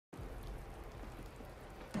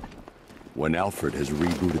When Alfred has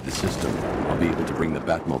rebooted the system, I'll be able to bring the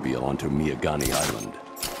Batmobile onto Miyagani Island.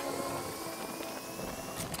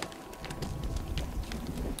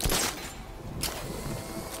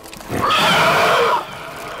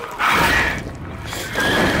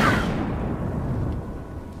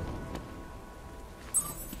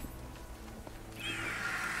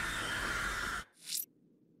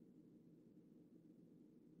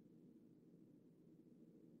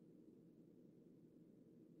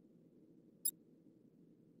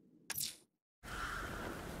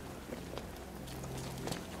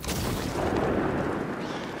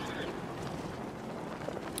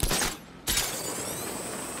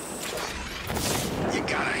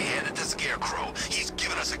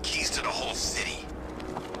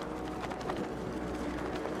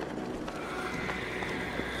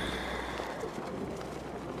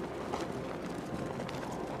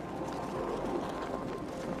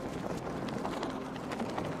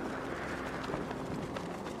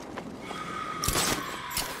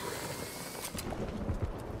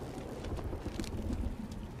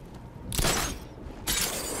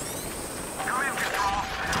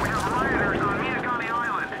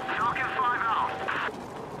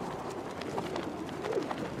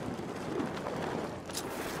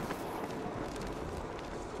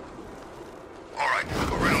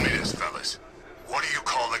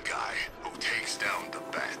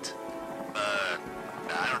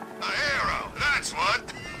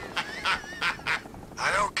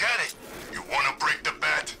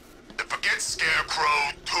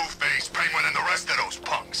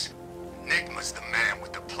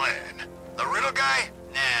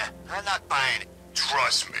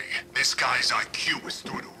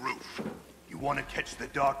 Catch the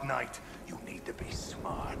Dark Knight, you need to be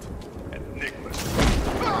smart. Enigma.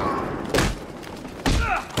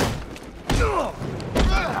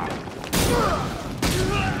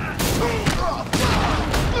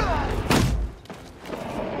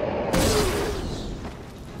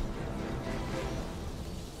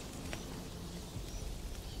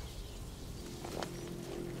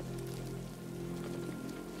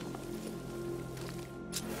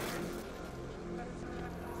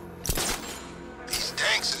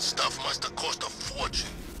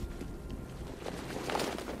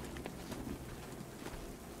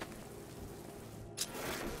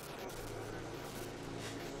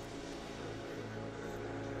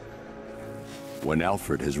 When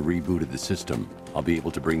Alfred has rebooted the system, I'll be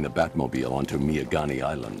able to bring the Batmobile onto Miyagani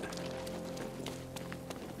Island.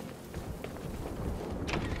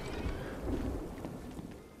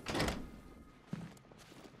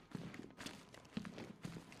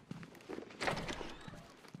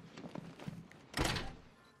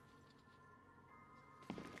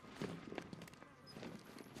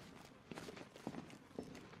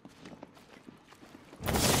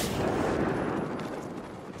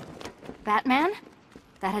 Batman?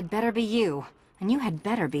 That had better be you, and you had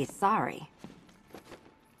better be sorry.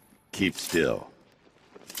 Keep still.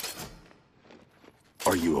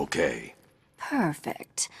 Are you okay?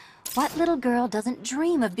 Perfect. What little girl doesn't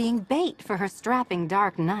dream of being bait for her strapping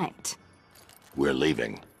Dark Knight? We're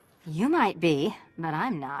leaving. You might be, but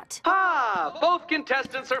I'm not. Ah, both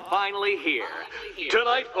contestants are finally here.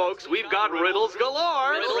 Tonight, folks, we've got riddles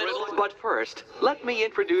galore. But first, let me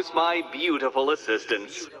introduce my beautiful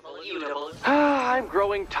assistants. I'm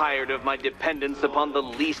growing tired of my dependence upon the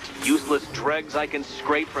least useless dregs I can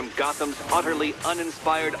scrape from Gotham's utterly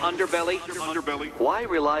uninspired underbelly. Why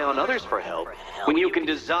rely on others for help when you can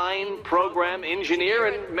design, program, engineer,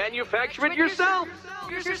 and manufacture it yourself?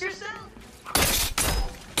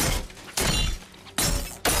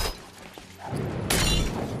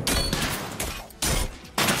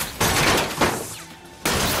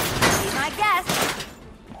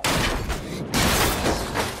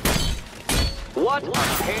 What a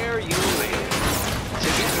pair you made.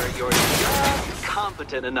 Together, you're just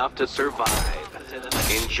competent enough to survive.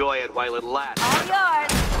 Enjoy it while it lasts. All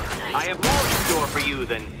yours. I have more in store for you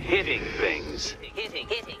than hitting things. Hitting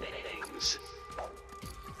things.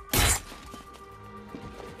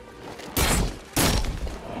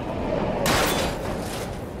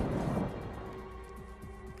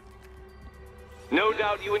 No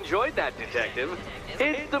doubt you enjoyed that, Detective.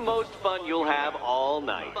 It's the most fun you'll have all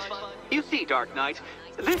night. You see, Dark Knight,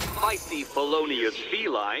 this feisty, felonious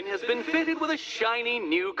feline has been fitted with a shiny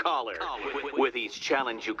new collar. With each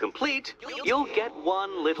challenge you complete, you'll get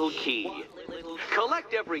one little key.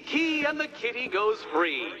 Collect every key and the kitty goes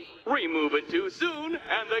free. Remove it too soon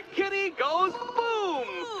and the kitty goes boom!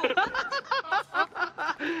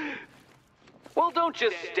 Well, don't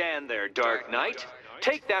just stand there, Dark Knight.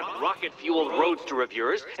 take that rocket-fueled roadster of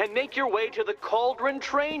yours and make your way to the Cauldron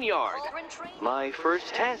Train Yard. My first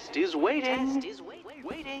test is waiting.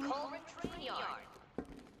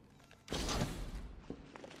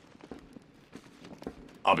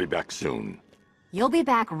 I'll be back soon. You'll be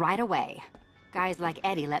back right away. Guys like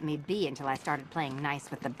Eddie let me be until I started playing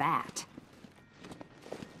nice with the bat.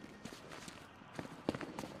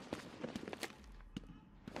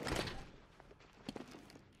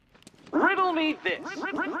 Riddle me this.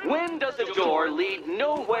 When does a door lead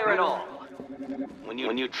nowhere at all? When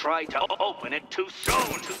you try to open it too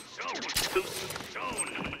soon. Too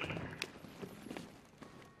soon.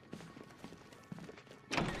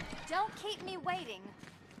 Don't keep me waiting.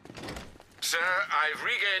 Sir, I've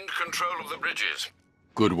regained control of the bridges.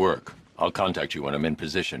 Good work. I'll contact you when I'm in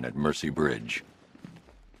position at Mercy Bridge.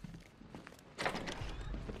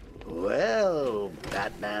 Well,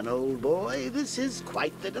 Batman, old boy, this is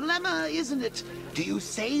quite the dilemma, isn't it? Do you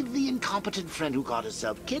save the incompetent friend who got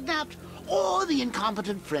herself kidnapped, or the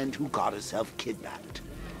incompetent friend who got herself kidnapped?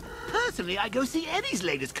 Personally, I go see Eddie's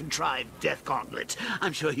latest contrived death gauntlet.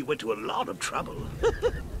 I'm sure he went to a lot of trouble.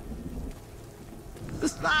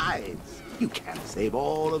 Besides, you can't save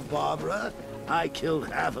all of Barbara. I killed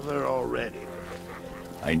half of her already.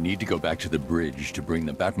 I need to go back to the bridge to bring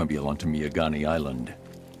the Batmobile onto Miyagani Island.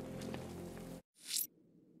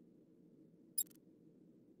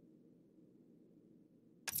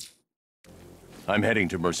 I'm heading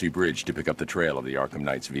to Mercy Bridge to pick up the trail of the Arkham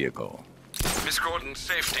Knight's vehicle. Miss Gordon's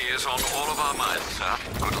safety is on all of our minds, sir.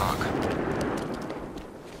 Good luck.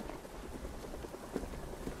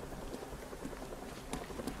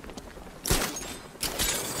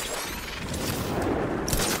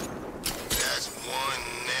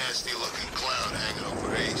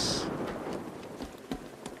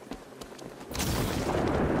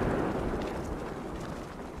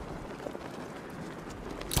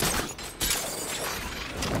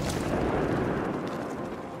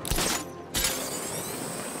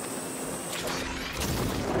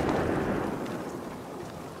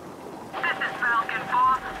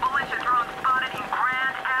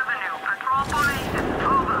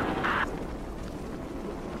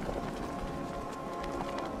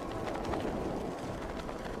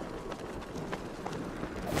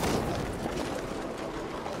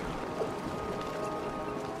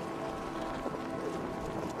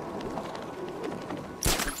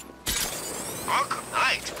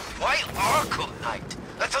 Why Arkham Knight?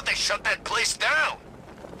 I thought they shut that place down.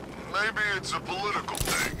 Maybe it's a political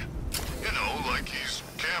thing. You know, like he's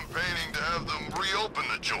campaigning to have them reopen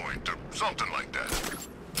the joint or something like that.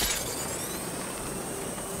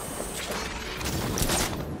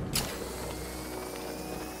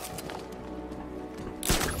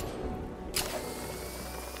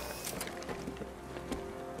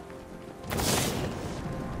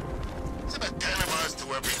 It's about 10 of us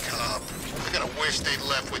to every cop. I gotta wish they'd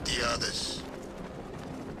left with the others.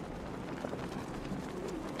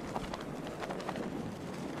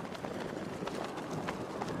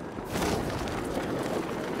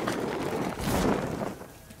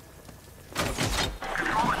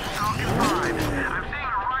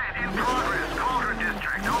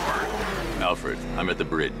 Alfred, I'm at the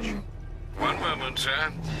bridge. One moment,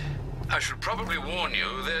 sir. I should probably warn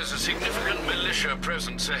you, there's a significant militia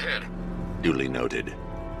presence ahead. Duly noted.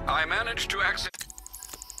 I managed to access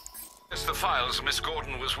the files Miss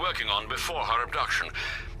Gordon was working on before her abduction.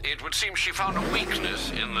 It would seem she found a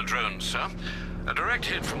weakness in the drones, sir. A direct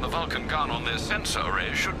hit from the Vulcan gun on their sensor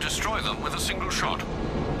array should destroy them with a single shot.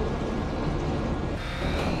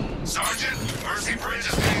 Sergeant, Mercy Bridge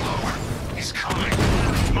is being lowered. He's coming.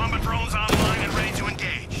 Mamba drones online and ready to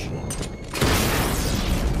engage.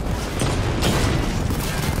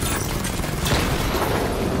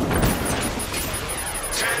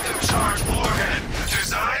 Tandem charge warhead,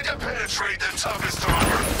 designed to penetrate the toughest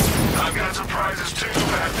armor. I've got surprises too,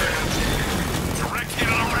 Batman. Direct hit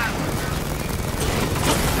on a rat.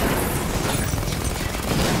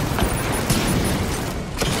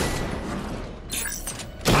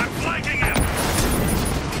 I'm flanking him.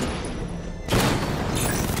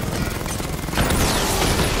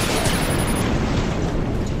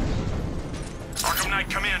 Arkham Knight,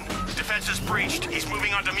 come in. Defense is breached. He's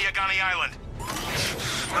moving onto Miyagani Island.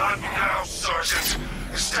 Not now, Sergeant.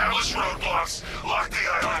 Establish roadblocks. Lock the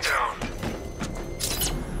island down.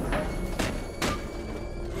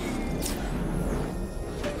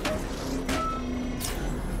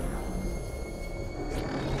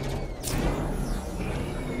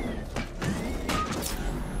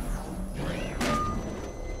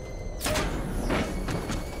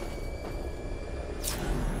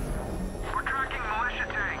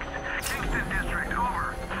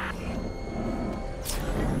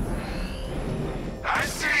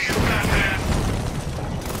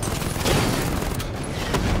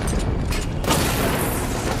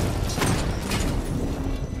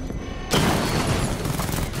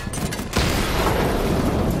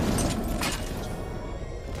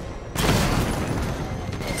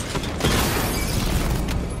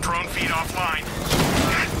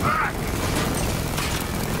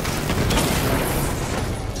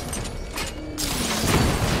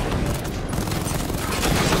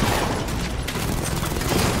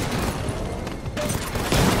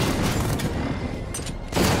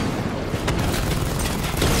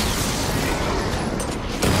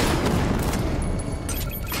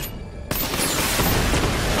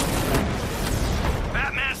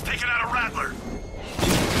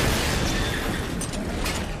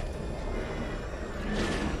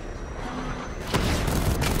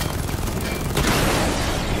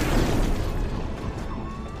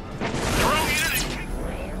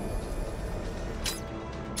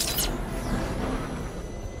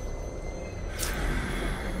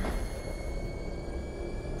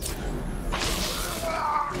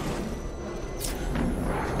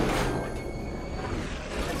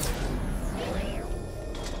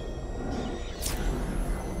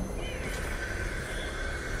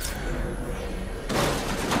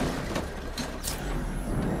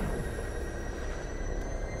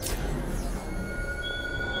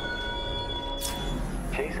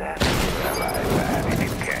 chase after you. Arrive back if you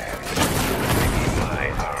can. Taking my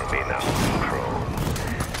army now control.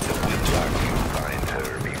 The wizard you find her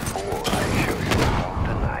before I show you how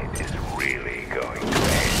tonight is really going to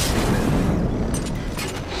end.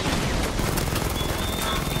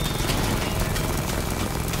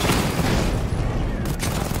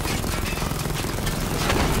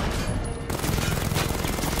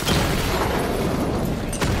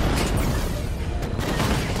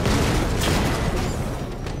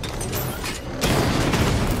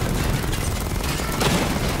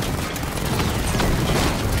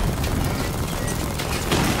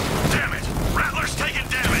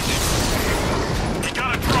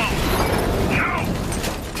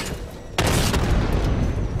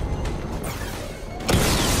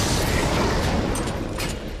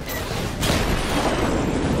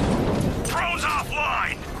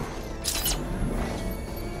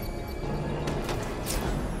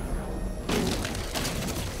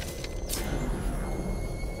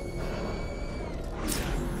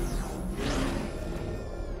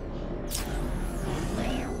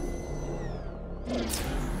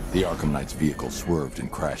 The Arkham Knight's vehicle swerved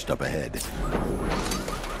and crashed up ahead.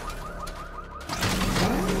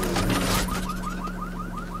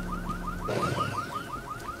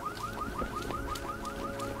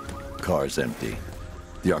 Car's empty.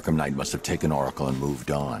 The Arkham Knight must have taken Oracle and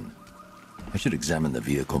moved on. I should examine the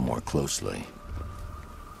vehicle more closely.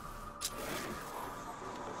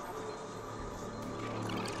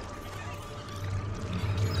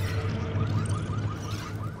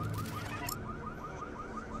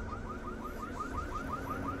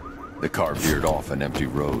 The car veered off an empty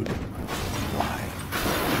road.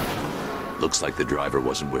 Why? Looks like the driver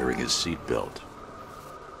wasn't wearing his seatbelt.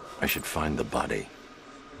 I should find the body.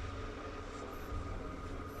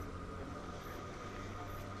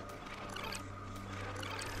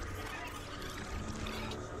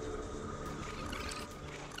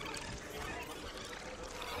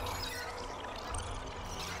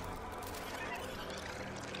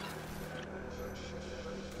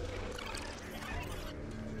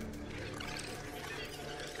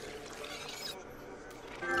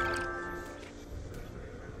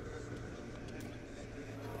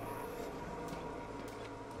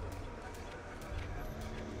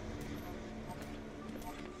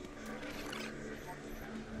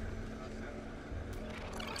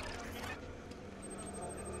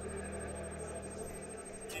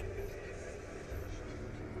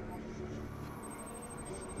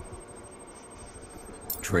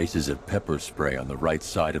 Traces of pepper spray on the right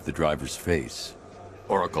side of the driver's face.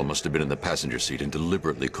 Oracle must have been in the passenger seat and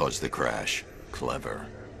deliberately caused the crash. Clever.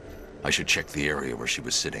 I should check the area where she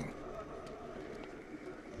was sitting.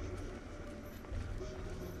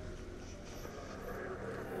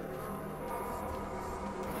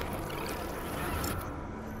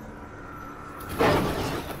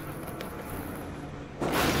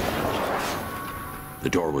 The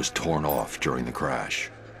door was torn off during the crash.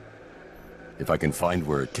 If I can find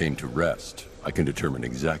where it came to rest, I can determine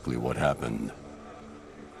exactly what happened.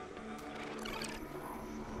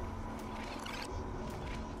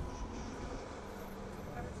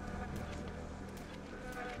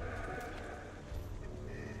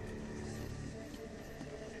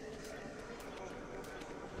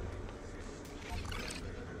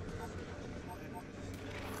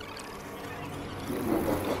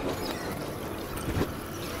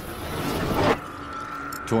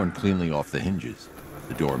 Torn cleanly off the hinges.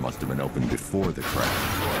 The door must have been opened before the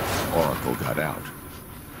crash. Oracle got out.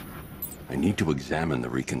 I need to examine the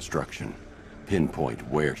reconstruction, pinpoint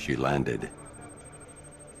where she landed.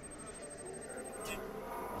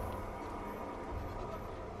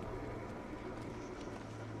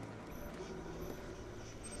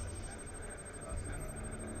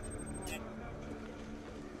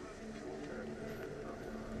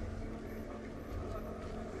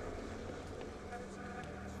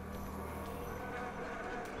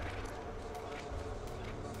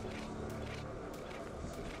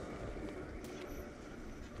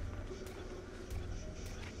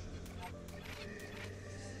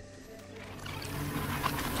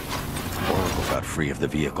 Free of the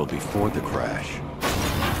vehicle before the crash.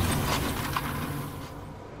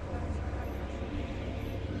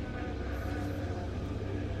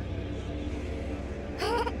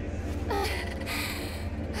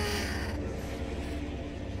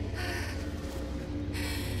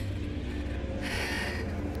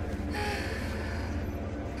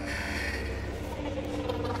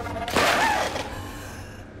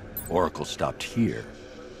 Oracle stopped here.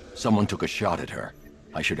 Someone took a shot at her.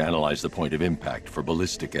 I should analyze the point of impact for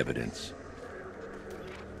ballistic evidence.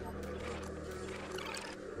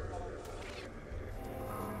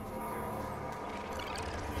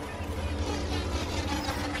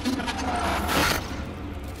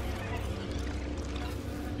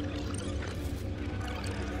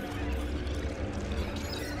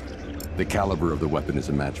 The caliber of the weapon is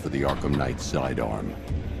a match for the Arkham Knight's sidearm.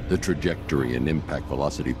 The trajectory and impact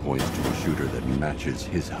velocity points to a shooter that matches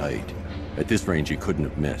his height. At this range, he couldn't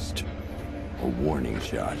have missed. A warning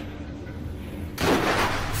shot.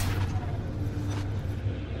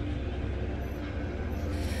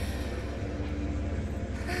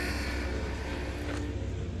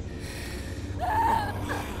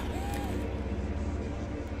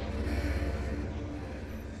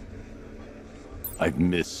 I've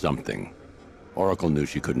missed something. Oracle knew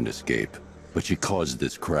she couldn't escape, but she caused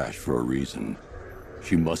this crash for a reason.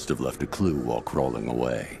 She must have left a clue while crawling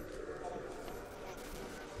away.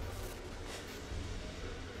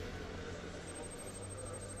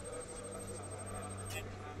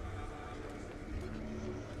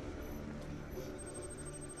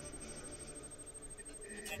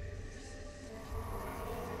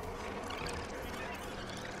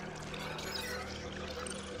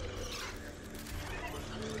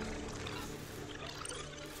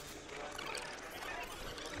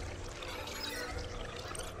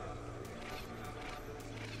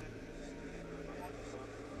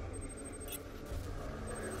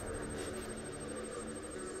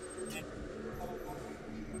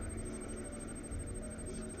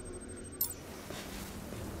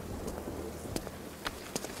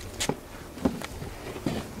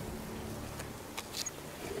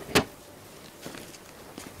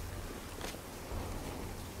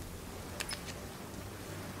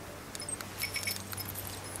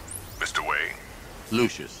 Mr. Wayne?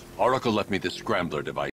 Lucius, Oracle left me the scrambler device